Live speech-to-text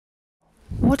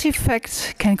What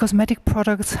effect can cosmetic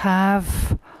products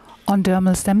have on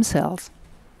dermal stem cells?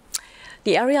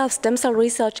 The area of stem cell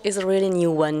research is a really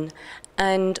new one.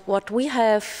 And what we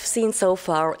have seen so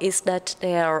far is that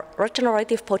their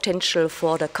regenerative potential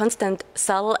for the constant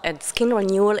cell and skin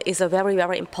renewal is a very,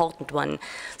 very important one.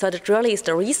 So that really is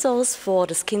the resource for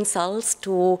the skin cells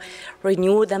to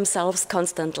renew themselves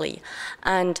constantly.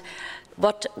 And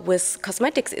what with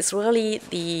cosmetics is really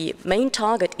the main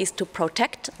target is to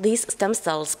protect these stem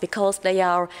cells because they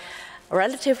are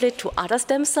relatively to other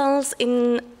stem cells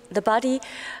in the body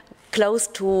close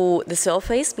to the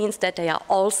surface, means that they are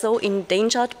also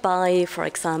endangered by, for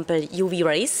example, UV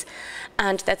rays.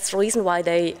 And that's the reason why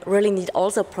they really need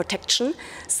also protection.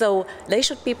 So they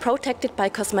should be protected by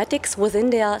cosmetics within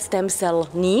their stem cell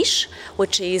niche,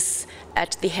 which is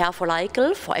at the hair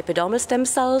follicle for epidermal stem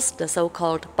cells, the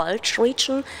so-called bulge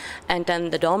region, and then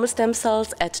the dermal stem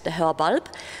cells at the hair bulb.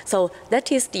 So that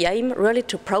is the aim, really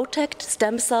to protect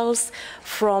stem cells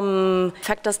from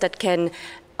factors that can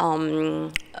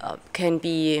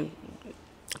be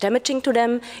damaging to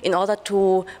them in order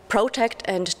to protect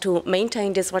and to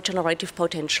maintain this regenerative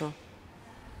potential.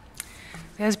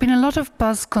 There's been a lot of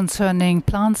buzz concerning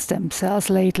plant stem cells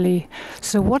lately.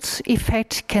 So what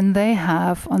effect can they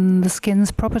have on the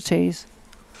skin's properties?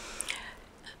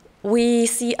 We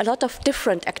see a lot of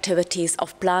different activities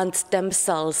of plant stem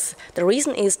cells. The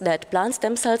reason is that plant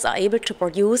stem cells are able to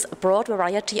produce a broad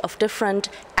variety of different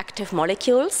active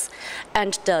molecules,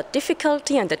 and the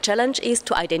difficulty and the challenge is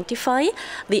to identify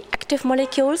the active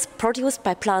molecules produced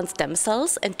by plant stem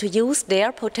cells and to use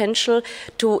their potential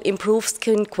to improve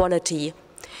skin quality.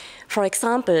 For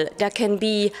example, there can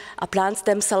be a plant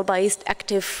stem cell based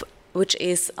active which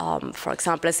is, for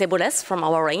example, a sebulese from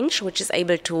our range, which is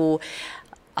able to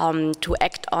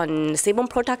act on sebum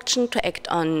production, to act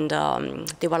on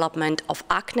the development of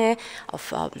acne,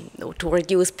 to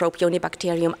reduce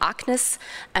Propionibacterium acnes,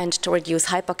 and to reduce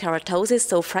hyperkeratosis,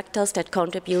 so factors that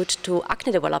contribute to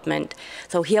acne development.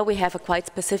 So here we have a quite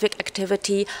specific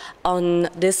activity on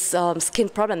this skin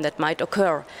problem that might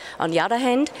occur. On the other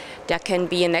hand, there can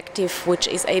be an active which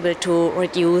is able to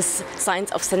reduce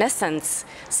signs of senescence.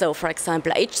 So for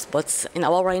example, age spots in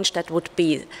our range, that would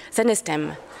be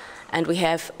Senestem. And we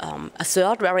have a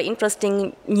third very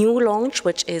interesting new launch,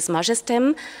 which is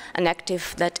Magestem, an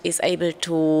active that is able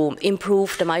to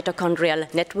improve the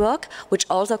mitochondrial network, which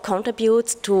also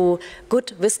contributes to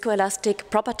good viscoelastic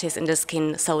properties in the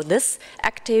skin. So this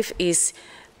active is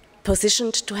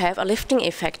positioned to have a lifting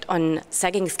effect on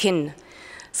sagging skin.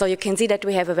 So you can see that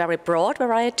we have a very broad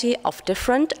variety of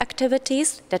different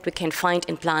activities that we can find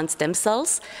in plant stem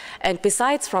cells. And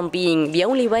besides from being the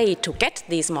only way to get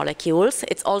these molecules,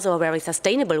 it's also a very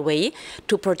sustainable way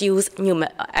to produce new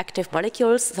active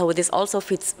molecules. So this also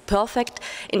fits perfect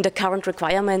in the current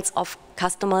requirements of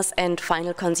customers and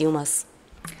final consumers.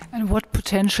 And what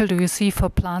potential do you see for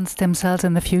plant stem cells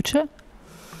in the future?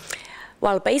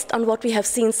 Well, based on what we have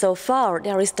seen so far,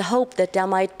 there is the hope that there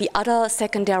might be other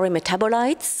secondary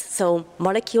metabolites, so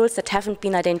molecules that haven't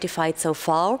been identified so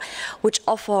far, which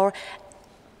offer,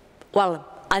 well,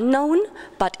 unknown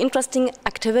but interesting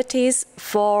activities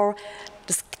for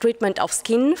the treatment of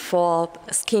skin, for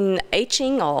skin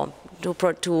aging, or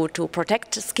to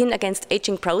protect skin against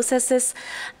aging processes,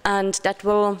 and that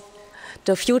will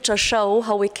the future show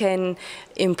how we can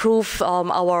improve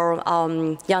our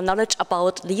knowledge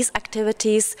about these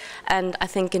activities. And I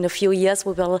think in a few years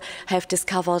we will have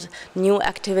discovered new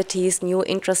activities, new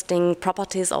interesting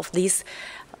properties of these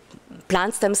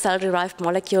plant stem cell derived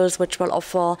molecules, which will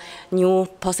offer new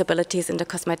possibilities in the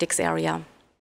cosmetics area.